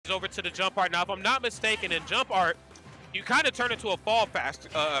over to the jump art. Now, if I'm not mistaken, in jump art, you kind of turn into a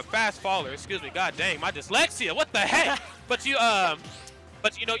fast faller. Excuse me. God dang, my dyslexia. What the heck? But you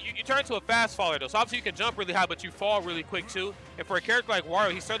know, you turn into a fast faller though. So obviously you can jump really high, but you fall really quick too. And for a character like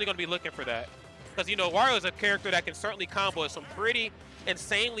Wario, he's certainly going to be looking for that. Because, you know, Wario is a character that can certainly combo at some pretty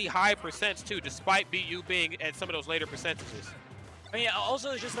insanely high percents too, despite BU being at some of those later percentages. I mean,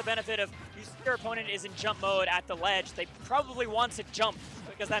 also just the benefit of your opponent is in jump mode at the ledge. They probably want to jump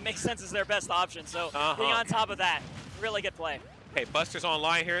because that makes sense as their best option. So being on top of that, really good play. Okay, Buster's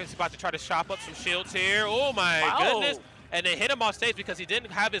online here. He's about to try to chop up some shields here. Oh my goodness. And they hit him off stage because he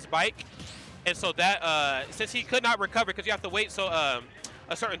didn't have his bike. And so that, since he could not recover, because you have to wait a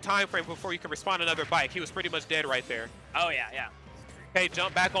certain time frame before you can respawn another bike, he was pretty much dead right there. Oh, yeah, yeah. Okay,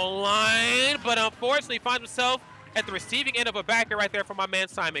 jump back online, but unfortunately finds himself at the receiving end of a backer right there from my man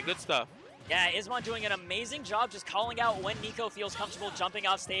Simon. Good stuff. Yeah, Ismon doing an amazing job just calling out when Nicko feels comfortable jumping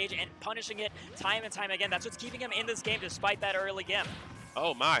off stage and punishing it time and time again. That's what's keeping him in this game despite that early game.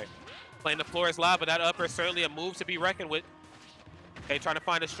 Oh my. Playing the floor is live, but that upper is certainly a move to be reckoned with. Okay, trying to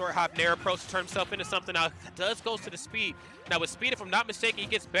find a short hop nair approach to turn himself into something. Now, does goes to the speed. Now, with speed, if I'm not mistaken, he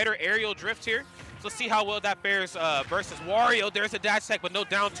gets better aerial drift here. So let's see how well that fares versus Wario. There's a dash tech, but no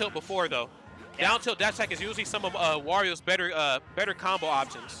down tilt before, though. Yeah. Down tilt dash tech is usually some of Wario's better combo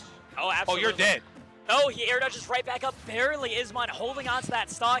options. Oh, absolutely. Oh, you're dead. Oh, he air dodges right back up. Barely Ismon holding on to that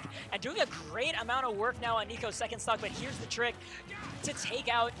stock and doing a great amount of work now on Nicko's second stock. But here's the trick, to take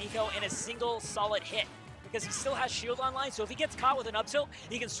out Nicko in a single solid hit, because he still has shield online. So if he gets caught with an up tilt,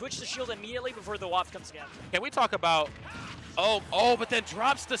 he can switch the shield immediately before the waft comes again. Can we talk about, but then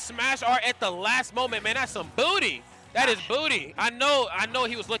drops the smash art at the last moment. Man, that's some booty. That is booty. I know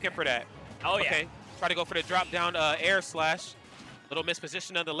he was looking for that. Oh, yeah. Okay, try to go for the drop down air slash. Little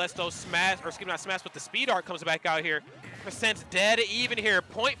misposition nonetheless, though. Smash, or excuse me, not smash, but the speed art comes back out here. Percent's dead even here.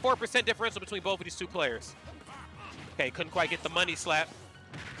 0.4% differential between both of these two players. Okay, couldn't quite get the money slap.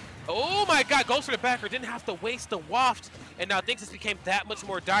 Oh my God, goes for the backer. Didn't have to waste the waft. And now things just became that much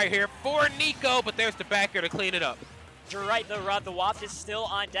more dire here for Nicko, but there's the backer to clean it up. You're right, the waft is still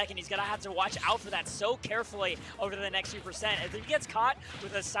on deck, and he's going to have to watch out for that so carefully over the next few percent. If he gets caught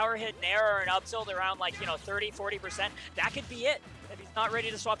with a sour hit nair or an up tilt around, like, 30, 40%, that could be it if he's not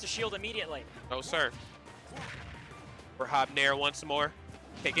ready to swap to shield immediately. No, sir. For hop nair once more.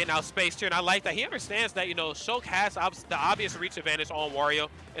 Okay, getting out spaced here, and I like that. He understands that, Shulk has the obvious reach advantage on Wario,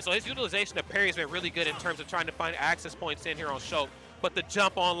 and so his utilization of parry has been really good in terms of trying to find access points in here on Shulk. But the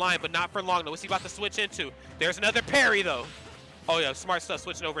jump online, but not for long, though. What's he about to switch into? There's another parry, though. Oh, yeah, smart stuff,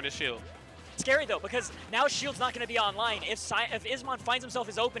 switching over to shield. Scary, though, because now shield's not going to be online. If Ismon finds himself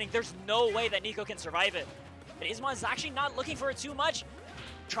his opening, there's no way that Nicko can survive it. But Ismon's actually not looking for it too much,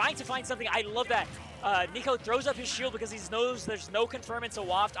 trying to find something. I love that. Nicko throws up his shield because he knows there's no confirm into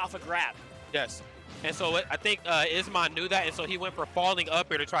waft off a grab. Yes, and so I think Ismon knew that, and so he went for falling up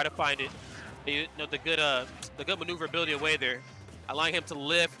here to try to find it. The good maneuverability away there, allowing him to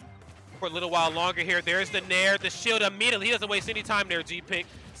live for a little while longer here. There's the nair, the shield immediately. He doesn't waste any time there, G-Pick.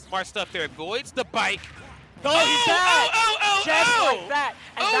 Smart stuff there. Avoids the bike. Oh, he's dead! Just like that.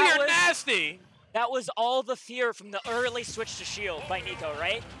 And that you're nasty. That was all the fear from the early switch to shield by Nicko,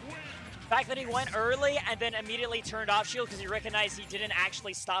 right? The fact that he went early and then immediately turned off shield because he recognized he didn't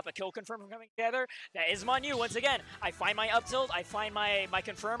actually stop a kill confirm from coming together. That Ismon knew, once again, I find my up tilt, I find my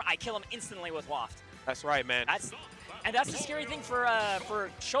confirm, I kill him instantly with waft. That's right, man. That's the scary thing for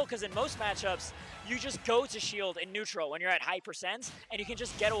Shulk, because in most matchups, you just go to shield in neutral when you're at high percents, and you can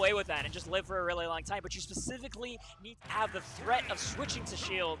just get away with that and just live for a really long time. But you specifically need to have the threat of switching to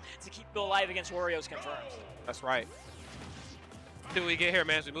shield to keep you alive against Wario's confirms. That's right. What do we get here,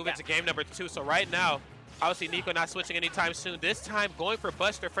 man, as we move into game number 2? So right now, obviously Nicko not switching anytime soon. This time going for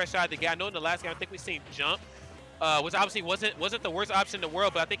Buster fresh out of the gate. I know in the last game I think we've seen jump. Which obviously wasn't the worst option in the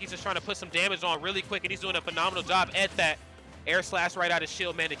world, but I think he's just trying to put some damage on really quick, and he's doing a phenomenal job at that air slash right out of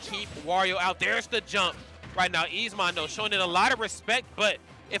shield, man, to keep Wario out. There's the jump right now. Ismon, though, showing it a lot of respect, but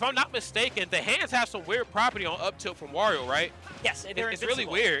if I'm not mistaken, the hands have some weird property on up tilt from Wario, right? Yes, it's really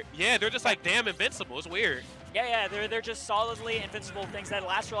weird. Yeah, they're just like damn invincible. It's weird. Yeah, they're just solidly invincible things that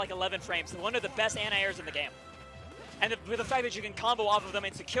last for like 11 frames. One of the best anti-airs in the game. And with the fact that you can combo off of them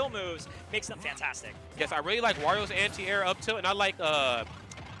into kill moves makes them fantastic. Yes, I really like Wario's anti-air up tilt, and I like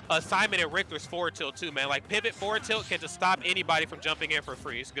Simon and Richter's forward tilt too, man. Like pivot forward tilt can just stop anybody from jumping in for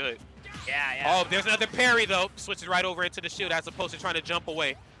free. It's good. Yeah. Oh, there's another parry though. Switches right over into the shield as opposed to trying to jump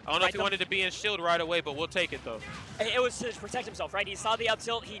away. I don't know if he wanted to be in shield right away, but we'll take it though. It was to protect himself, right? He saw the up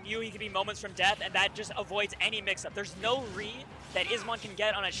tilt, he knew he could be moments from death, and that just avoids any mix-up. There's no read that Ismon can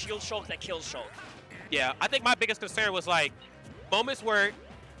get on a shield Shulk that kills Shulk. Yeah, I think my biggest concern was like moments where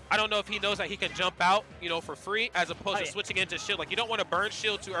I don't know if he knows that he can jump out, you know, for free as opposed to switching into shield. Like, you don't want to burn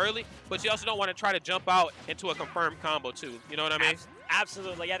shield too early, but you also don't want to try to jump out into a confirmed combo too. You know what I mean?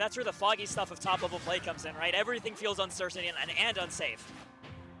 Absolutely. Yeah, that's where the foggy stuff of top-level play comes in, right? Everything feels uncertain and unsafe.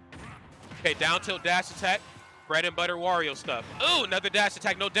 Okay, down tilt dash attack. Bread and butter Wario stuff. Ooh, another dash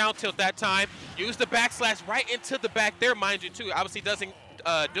attack. No down tilt that time. Use the backslash right into the back there, mind you, too. Obviously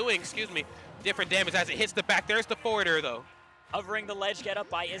doing different damage as it hits the back. There's the forwarder, though. Hovering the ledge get up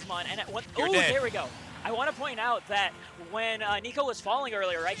by Ismon. And oh, there we go. I want to point out that when Nicko was falling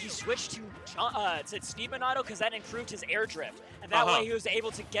earlier, right, he switched to speed Monado because that improved his air drift. And that way he was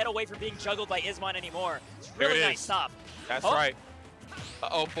able to get away from being juggled by Ismon anymore. It's really nice stuff. That's right.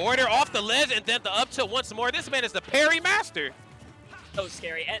 Uh-oh, border off the ledge and then the up tilt once more. This man is the parry master. So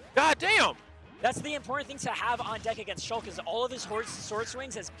scary. And God damn. That's the important thing to have on deck against Shulk is all of his sword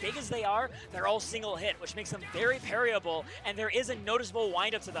swings, as big as they are, they're all single hit, which makes them very parryable, and there is a noticeable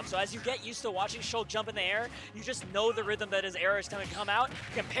windup to them. So as you get used to watching Shulk jump in the air, you just know the rhythm that his arrow is going to come out.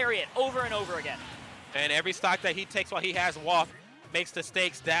 You can parry it over and over again. And every stock that he takes while he has WAF makes the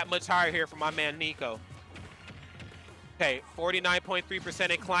stakes that much higher here for my man Nicko. Okay,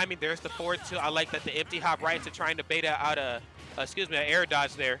 49.3% in climbing. There's the forward tilt. I like that the empty hop right into trying to bait out an air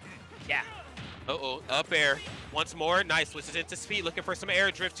dodge there. Yeah. Uh-oh, up air. Once more, nice. Switches into speed, looking for some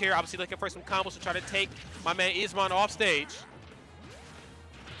air drift here. Obviously looking for some combos to try to take my man Ismon off stage.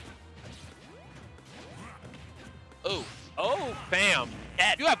 Ooh. Oh, bam.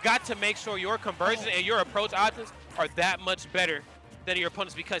 You have got to make sure your conversion and your approach options are that much better than your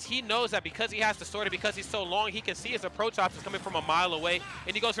opponents, because he knows that because he has to sort it, because he's so long, he can see his approach options coming from a mile away,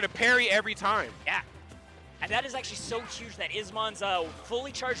 and he goes for the parry every time. Yeah. And that is actually so huge that Ismon's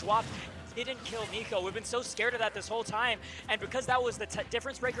fully charged WAF didn't kill Nicko. We've been so scared of that this whole time, and because that was the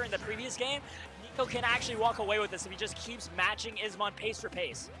difference breaker in the previous game, Nicko can actually walk away with this if he just keeps matching Ismon pace for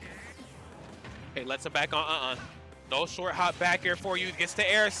pace. Okay, lets him back on. No short hop back air for you. Gets the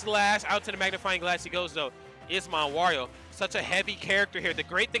air slash out to the magnifying glass. He goes though. Ismon, Wario, such a heavy character here. The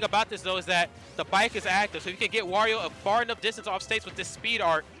great thing about this though is that the bike is active, so you can get Wario a far enough distance off stage with this speed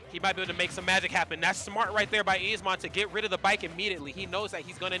art. He might be able to make some magic happen. That's smart right there by Ismon to get rid of the bike immediately. He knows that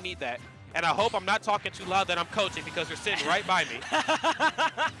he's going to need that. And I hope I'm not talking too loud that I'm coaching, because they're sitting right by me.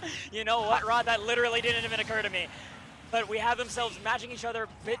 You know what, Rod? That literally didn't even occur to me. But we have themselves matching each other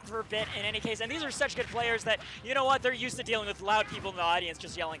bit for bit in any case. And these are such good players that, you know what, they're used to dealing with loud people in the audience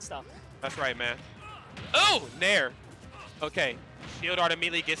just yelling stuff. That's right, man. Oh, Nair. Okay, shield art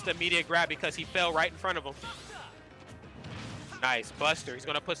immediately gets the immediate grab because he fell right in front of him. Nice, Buster. He's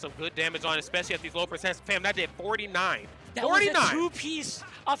going to put some good damage on, especially at these low percents. Fam, that did 49. That 49. Was a two-piece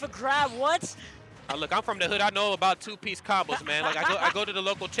off a grab. What? Look, I'm from the hood. I know about two-piece combos, man. Like, I go to the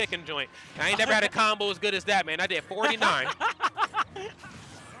local chicken joint. I ain't never had a combo as good as that, man. I did 49.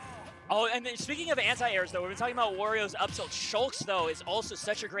 Oh, and then speaking of anti-airs, though, we've been talking about Wario's up tilt. Shulk's, though, is also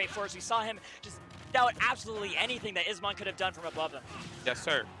such a great force. We saw him just doubt absolutely anything that Ismon could have done from above him. Yes,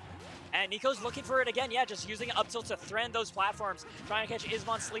 sir. And Nicko's looking for it again, yeah, just using up tilt to threaten those platforms, trying to catch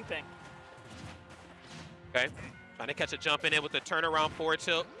Ismon sleeping. Okay, trying to catch a jump in with the turnaround forward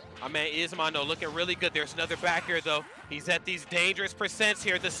tilt. My man Ismon, though, looking really good. There's another back here, though. He's at these dangerous percents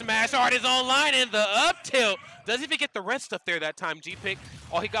here. The smash art is online, and the up tilt. Doesn't even get the red stuff there that time, G-Pick.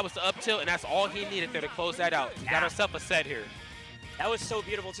 All he got was the up tilt, and that's all he needed there to close that out. He got himself a set here. That was so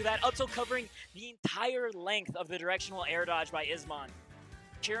beautiful, too. That up tilt covering the entire length of the directional air dodge by Ismon.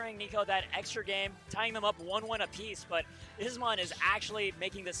 Cheering Nicko that extra game, tying them up 1-1 apiece, but Ismon is actually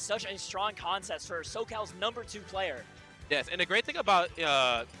making this such a strong contest for SoCal's #2 player. Yes, and the great thing about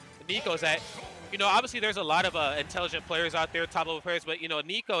Nicko is that, you know, obviously there's a lot of intelligent players out there, top-level players, but, you know,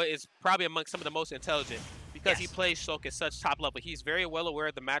 Nicko is probably among some of the most intelligent because he plays Shulk at such top level. He's very well aware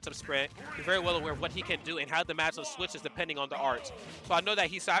of the matchup spread. He's very well aware of what he can do and how the matchup switches depending on the arts. So I know that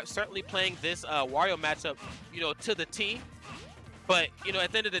he's certainly playing this Wario matchup, you know, to the T. But, you know,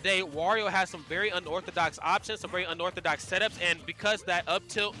 at the end of the day, Wario has some very unorthodox options, some very unorthodox setups, and because that up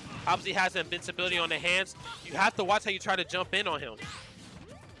tilt obviously has invincibility on the hands, you have to watch how you try to jump in on him.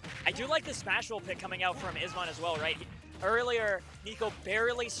 I do like the smash roll pick coming out from Ismon as well, right? Earlier, Nicko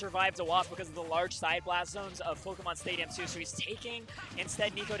barely survived a WAF because of the large side blast zones of Pokemon Stadium 2, so he's taking,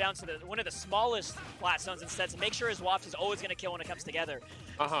 instead, Nicko down to one of the smallest blast zones instead to make sure his WAF is always going to kill when it comes together.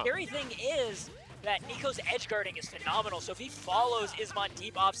 The scary thing is that Nicko's edge guarding is phenomenal, so if he follows Ismon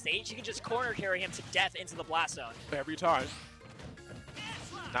deep off stage, he can just corner carry him to death into the blast zone. Every time.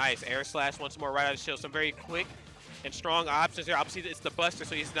 Nice, air slash once more right out of the shield. Some very quick and strong options here. Obviously, it's the Buster,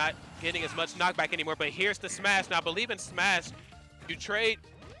 so he's not getting as much knockback anymore, but here's the smash. Now, I believe in smash, you trade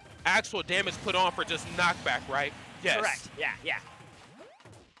actual damage put on for just knockback, right? Yes. Correct, yeah.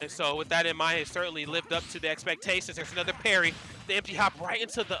 And so with that in mind, it certainly lived up to the expectations. There's another parry. The empty hop right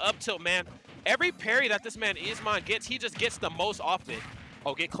into the up tilt, man. Every parry that this man Ismon gets, he just gets the most often.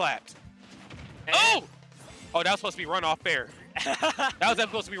 Oh, get clapped. And oh! Oh, that was supposed to be run off fair. That was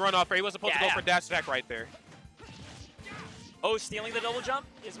supposed to be run off fair. He wasn't supposed to go for dash attack right there. Oh, stealing the double jump.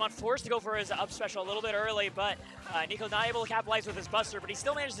 Ismon forced to go for his up special a little bit early, but Nicko not able to capitalize with his buster, but he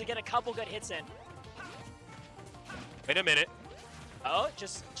still manages to get a couple good hits in. Wait a minute. Oh,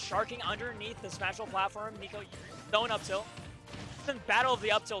 just sharking underneath the Smashville platform. Nicko throwing up tilt. It's the battle of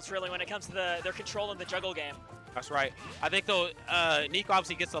the up tilts, really, when it comes to their control in the juggle game. That's right. I think, though, Nicko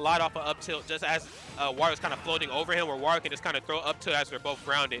obviously gets a lot off of up tilt just as Wario's kind of floating over him, where Wario can just kind of throw up tilt as they're both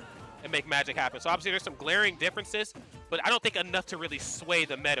grounded and make magic happen. So, obviously, there's some glaring differences, but I don't think enough to really sway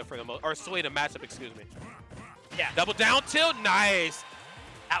the meta for the or sway the matchup, excuse me. Yeah. Double down tilt, nice.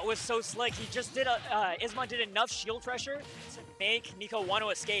 That was so slick. He just did Ismon did enough shield pressure to make Nicko want to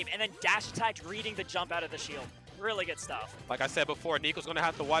escape, and then dash attacked, reading the jump out of the shield. Really good stuff. Like I said before, Nicko's going to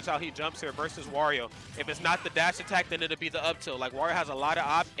have to watch how he jumps here versus Wario. If it's not the dash attack, then it'll be the up tilt. Like, Wario has a lot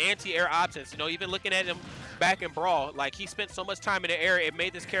of anti-air options. You know, even looking at him back in Brawl, like, he spent so much time in the air, it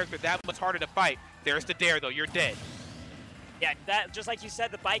made this character that much harder to fight. There's the dare, though. You're dead. Yeah, that just like you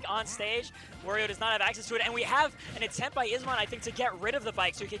said, the bike on stage, Wario does not have access to it, and we have an attempt by Ismon, I think, to get rid of the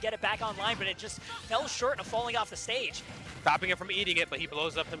bike so he could get it back online, but it just fell short of falling off the stage. Stopping him from eating it, but he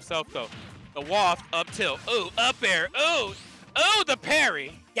blows up himself, though. The waft, up tilt, ooh, up air, ooh, ooh, the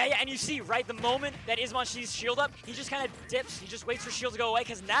parry. Yeah, and you see, right, the moment that Ismon sees shield up, he just kind of dips, he just waits for shield to go away,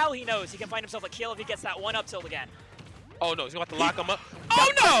 because now he knows he can find himself a kill if he gets that one up tilt again. Oh no, he's about to lock him up. Oh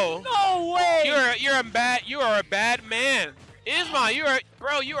no! No way! You are a bad man. Ismon,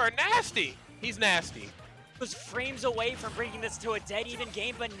 you are nasty. He's nasty. Was frames away from bringing this to a dead even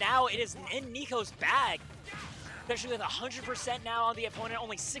game, but now it is in Nicko's bag. Especially with 100% now on the opponent,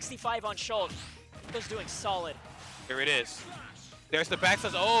 only 65 on Shulk. Nicko's doing solid. Here it is. There's the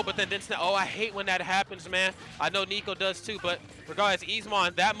backslash. Oh, but then oh, I hate when that happens, man. I know Nicko does too, but regardless,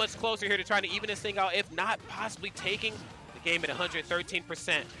 Ismon that much closer here to trying to even this thing out, if not possibly taking the game at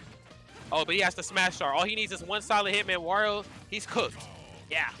 113%. Oh, but he has to smash star. All he needs is one solid hit, man. Wario, he's cooked.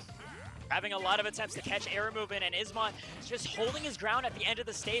 Yeah. Having a lot of attempts to catch air movement, and Ismon just holding his ground at the end of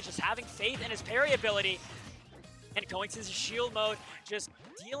the stage, just having faith in his parry ability, and going to his shield mode, just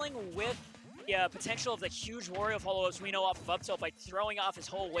dealing with the potential of the huge Wario follow-ups we know off of up tilt by throwing off his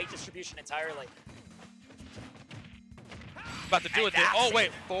whole weight distribution entirely. About to do it there. Oh,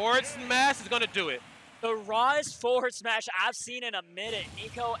 wait. Forward smash is going to do it. The rawest forward smash I've seen in a minute.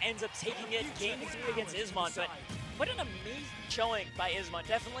 Nicko ends up taking it game 3 against Ismon, but what an amazing showing by Ismon.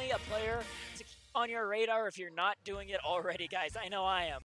 Definitely a player to keep on your radar if you're not doing it already, guys. I know I am.